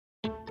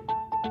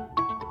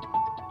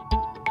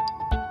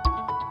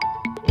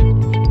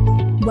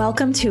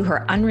Welcome to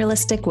Her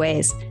Unrealistic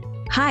Ways.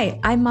 Hi,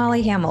 I'm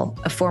Molly Hamill,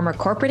 a former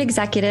corporate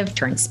executive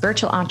turned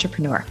spiritual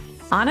entrepreneur,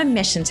 on a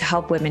mission to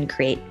help women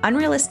create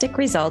unrealistic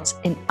results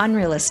in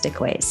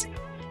unrealistic ways,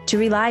 to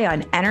rely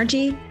on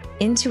energy,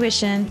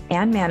 intuition,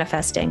 and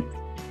manifesting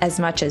as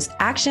much as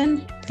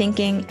action,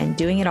 thinking, and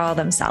doing it all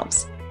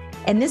themselves.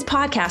 In this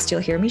podcast, you'll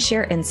hear me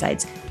share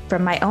insights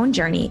from my own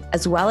journey,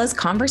 as well as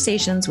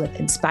conversations with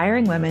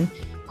inspiring women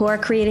who are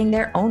creating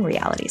their own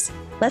realities.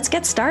 Let's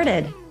get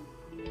started.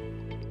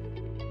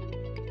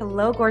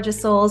 Hello,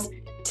 gorgeous souls.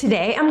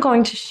 Today, I'm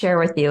going to share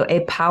with you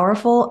a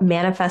powerful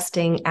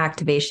manifesting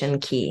activation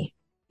key.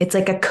 It's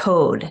like a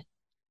code,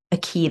 a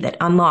key that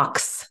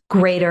unlocks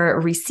greater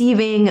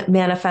receiving,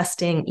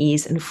 manifesting,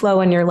 ease, and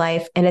flow in your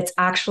life. And it's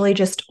actually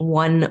just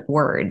one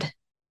word.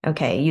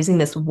 Okay, using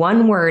this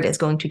one word is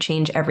going to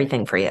change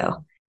everything for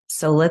you.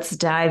 So let's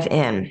dive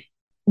in.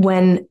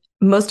 When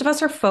most of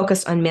us are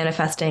focused on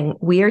manifesting,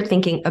 we are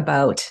thinking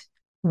about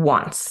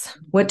wants.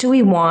 What do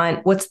we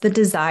want? What's the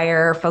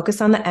desire? Focus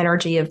on the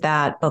energy of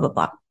that, blah, blah,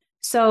 blah.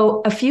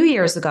 So a few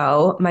years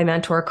ago, my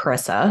mentor,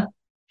 Carissa,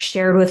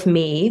 shared with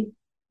me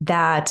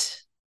that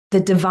the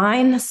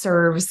divine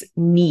serves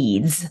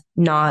needs,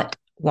 not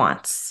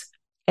wants.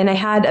 And I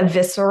had a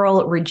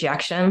visceral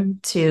rejection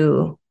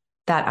to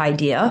that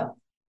idea.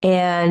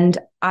 And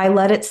I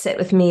let it sit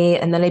with me.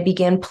 And then I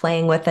began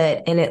playing with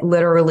it. And it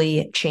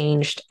literally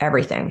changed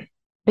everything.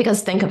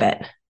 Because think of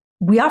it.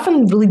 We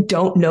often really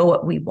don't know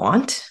what we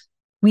want.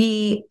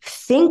 We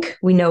think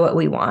we know what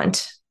we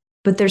want,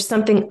 but there's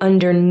something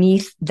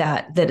underneath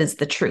that is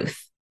the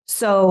truth.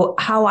 So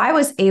how I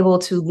was able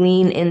to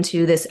lean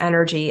into this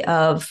energy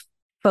of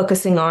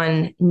focusing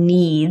on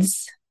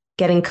needs,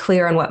 getting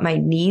clear on what my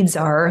needs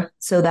are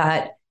so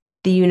that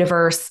the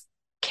universe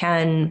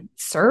can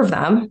serve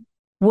them.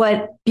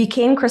 What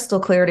became crystal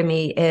clear to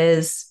me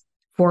is,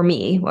 for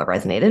me, what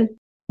resonated,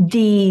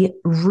 the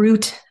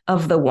root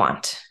of the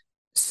want.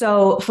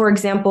 So, for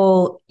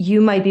example,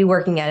 you might be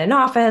working at an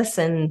office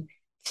and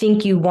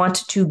think you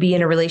want to be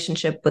in a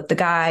relationship with the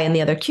guy in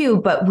the other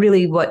cube, but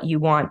really what you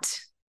want,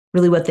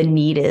 really what the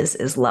need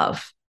is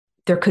love.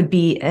 There could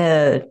be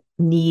a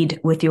need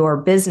with your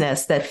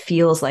business that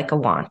feels like a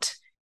want.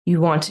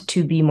 You want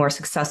to be more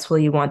successful.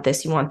 You want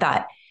this, you want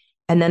that.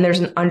 And then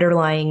there's an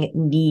underlying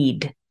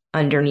need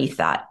underneath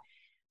that.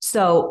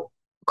 So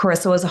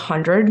Carissa was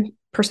 100%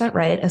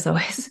 right, as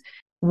always.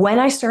 When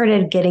I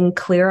started getting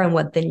clear on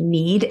what the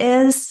need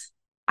is,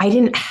 I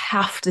didn't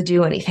have to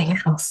do anything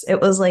else. It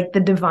was like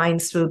the divine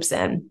swoops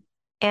in.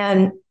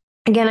 And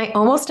again, I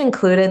almost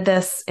included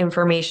this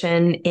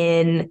information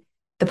in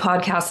the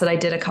podcast that I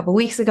did a couple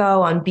weeks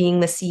ago on being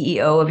the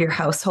CEO of your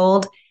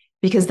household,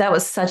 because that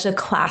was such a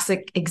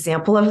classic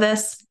example of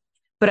this.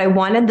 But I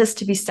wanted this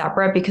to be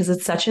separate because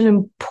it's such an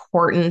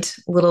important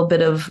little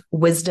bit of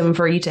wisdom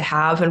for you to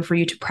have and for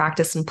you to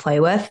practice and play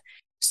with.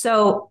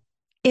 So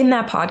in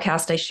that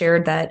podcast, I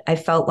shared that I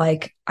felt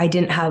like I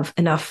didn't have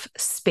enough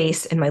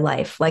space in my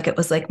life. Like it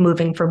was like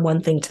moving from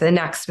one thing to the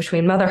next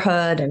between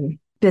motherhood and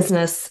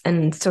business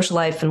and social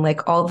life and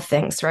like all the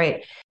things,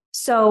 right?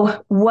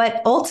 So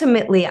what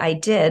ultimately I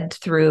did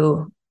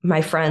through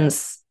my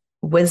friend's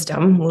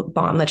wisdom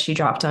bomb that she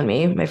dropped on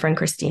me, my friend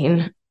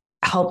Christine,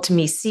 helped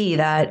me see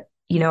that,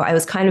 I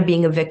was kind of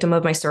being a victim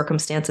of my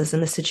circumstances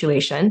in the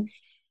situation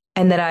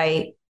and that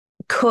I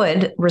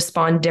could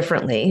respond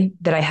differently,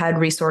 that I had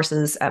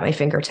resources at my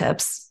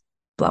fingertips,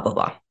 blah, blah,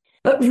 blah.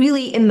 But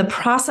really in the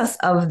process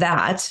of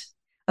that,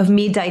 of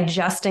me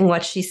digesting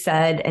what she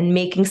said and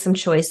making some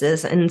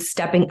choices and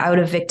stepping out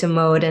of victim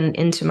mode and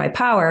into my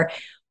power,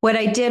 what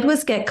I did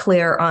was get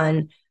clear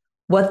on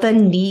what the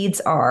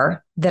needs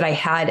are that I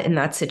had in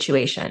that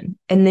situation.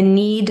 And the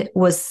need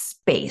was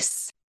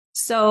space.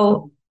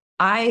 So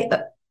I,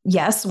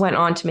 went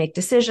on to make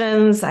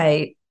decisions.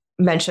 I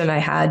mentioned I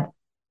had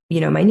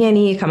my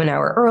nanny come an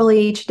hour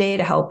early each day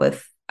to help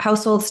with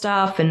household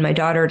stuff. And my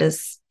daughter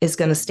is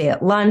going to stay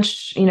at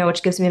lunch,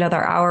 which gives me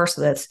another hour.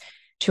 So that's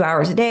 2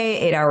 hours a day,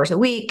 8 hours a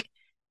week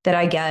that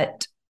I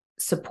get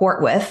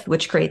support with,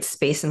 which creates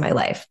space in my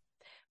life.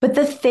 But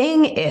the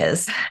thing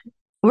is,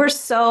 we're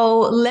so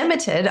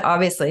limited,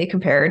 obviously,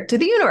 compared to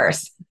the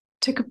universe,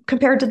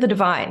 compared to the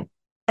divine.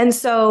 And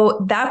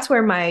so that's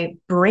where my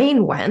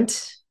brain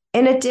went.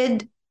 And it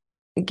did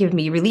give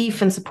me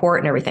relief and support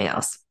and everything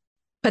else.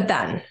 But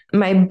then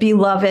my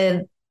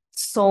beloved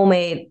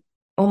soulmate,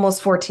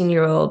 almost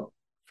 14-year-old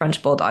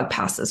French bulldog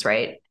passes,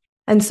 right?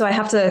 And so I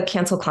have to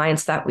cancel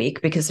clients that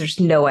week because there's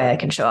no way I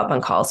can show up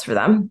on calls for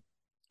them.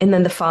 And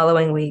then the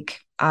following week,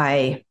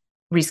 I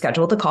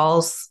rescheduled the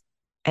calls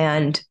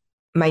and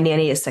my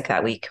nanny is sick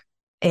that week.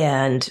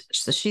 And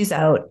so she's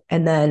out.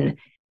 And then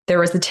there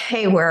was a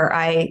day where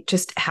I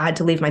just had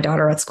to leave my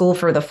daughter at school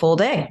for the full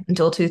day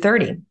until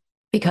 2:30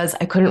 because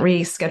I couldn't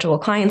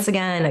reschedule clients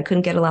again. I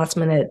couldn't get a last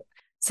minute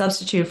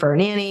substitute for a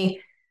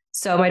nanny.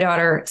 So my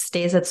daughter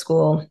stays at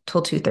school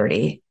till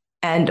 2:30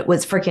 and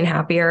was freaking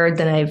happier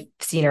than I've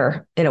seen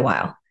her in a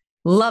while.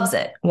 Loves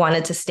it,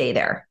 wanted to stay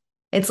there.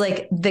 It's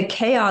like the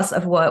chaos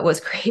of what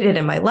was created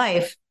in my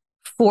life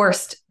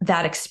forced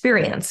that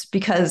experience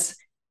because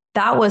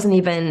that wasn't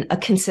even a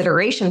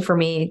consideration for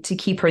me to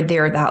keep her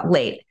there that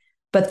late.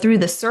 But through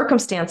the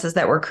circumstances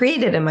that were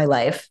created in my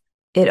life,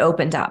 it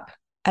opened up.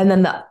 And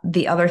then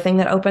the other thing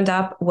that opened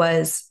up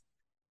was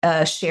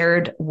a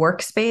shared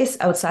workspace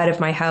outside of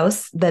my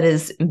house that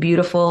is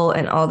beautiful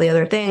and all the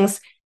other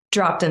things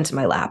dropped into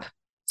my lap.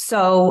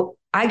 So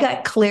I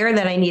got clear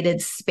that I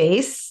needed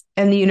space,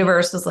 and the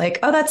universe was like,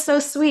 oh, that's so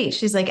sweet.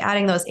 She's like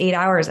adding those 8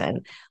 hours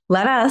in.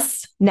 Let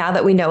us, now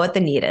that we know what the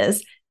need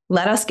is,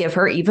 let us give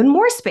her even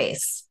more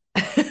space.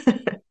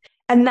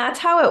 And that's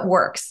how it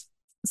works.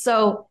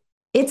 So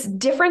it's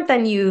different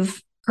than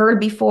you've heard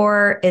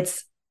before.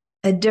 It's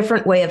a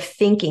different way of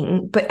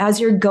thinking. But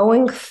as you're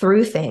going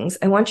through things,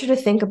 I want you to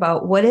think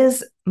about, what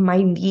is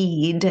my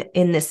need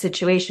in this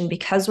situation?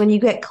 Because when you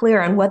get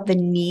clear on what the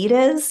need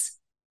is,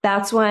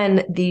 that's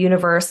when the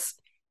universe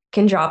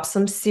can drop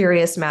some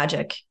serious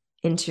magic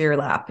into your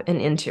lap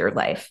and into your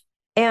life.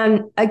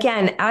 And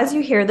again, as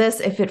you hear this,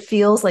 if it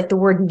feels like the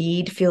word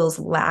need feels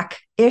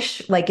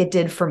lack-ish, like it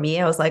did for me,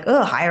 I was like,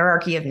 oh,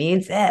 hierarchy of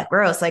needs,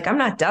 gross. Like, I'm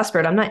not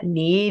desperate. I'm not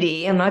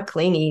needy. I'm not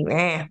clingy.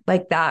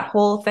 Like that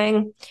whole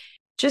thing.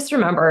 Just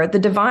remember, the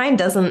divine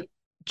doesn't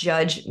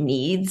judge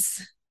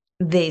needs.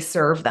 They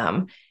serve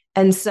them.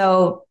 And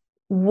so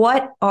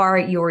what are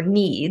your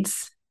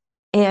needs?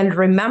 And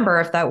remember,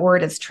 if that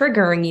word is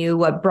triggering you,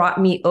 what brought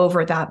me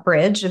over that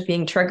bridge of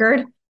being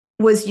triggered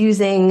was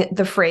using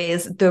the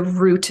phrase, the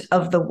root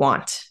of the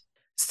want.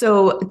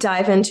 So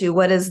dive into,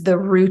 what is the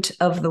root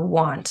of the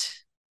want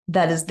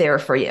that is there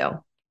for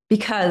you?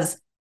 Because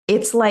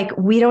it's like,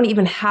 we don't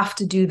even have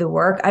to do the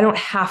work. I don't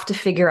have to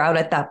figure out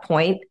at that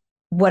point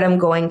what I'm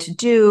going to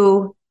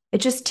do. It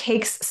just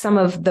takes some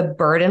of the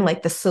burden,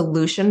 like the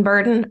solution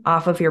burden,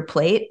 off of your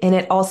plate. And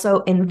it also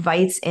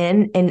invites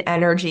in an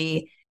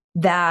energy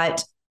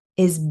that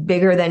is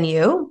bigger than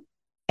you,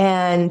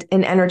 and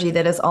an energy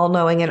that is all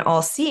knowing and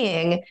all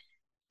seeing,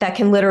 that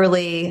can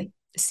literally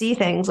see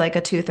things like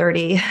a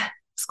 2:30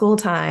 school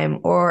time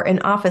or an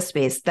office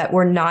space that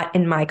were not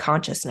in my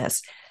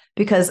consciousness,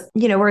 because,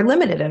 we're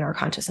limited in our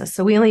consciousness.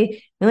 So we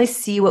only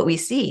see what we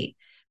see.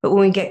 But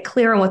when we get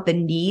clear on what the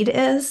need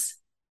is,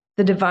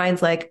 the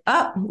divine's like,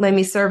 oh, let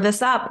me serve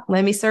this up.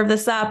 Let me serve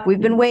this up. We've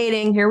been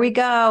waiting. Here we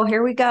go.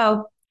 Here we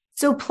go.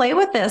 So play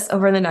with this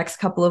over the next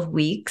couple of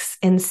weeks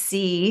and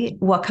see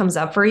what comes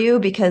up for you,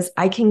 because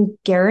I can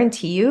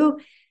guarantee you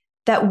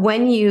that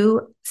when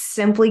you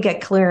simply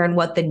get clear on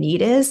what the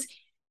need is,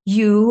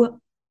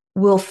 you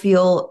will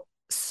feel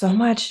so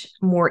much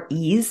more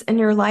ease in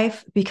your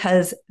life,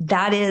 because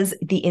that is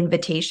the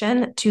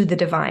invitation to the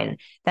divine.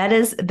 That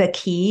is the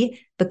key,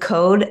 the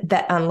code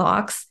that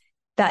unlocks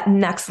that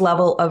next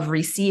level of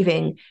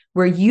receiving,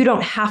 where you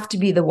don't have to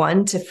be the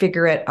one to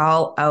figure it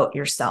all out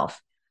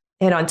yourself.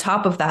 And on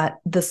top of that,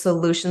 the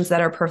solutions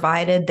that are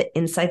provided, the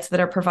insights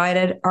that are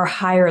provided, are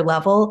higher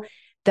level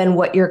than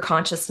what your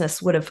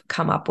consciousness would have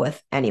come up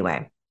with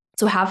anyway.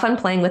 So have fun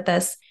playing with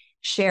this.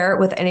 Share it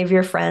with any of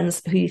your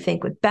friends who you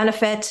think would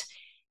benefit.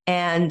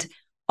 And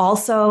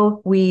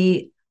also,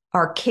 we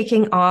are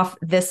kicking off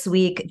this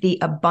week the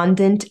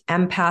Abundant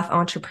Empath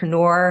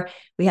Entrepreneur.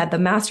 We had the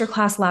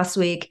masterclass last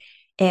week,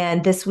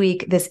 and this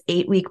week, this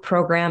 8-week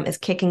program is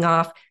kicking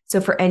off. So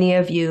for any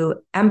of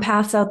you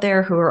empaths out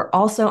there who are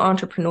also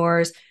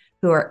entrepreneurs,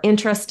 who are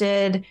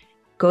interested,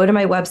 go to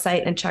my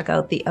website and check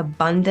out the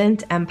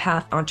Abundant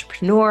Empath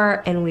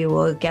Entrepreneur, and we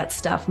will get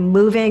stuff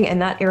moving in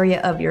that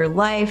area of your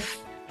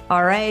life.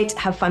 All right,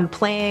 have fun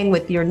playing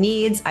with your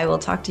needs. I will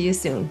talk to you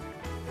soon.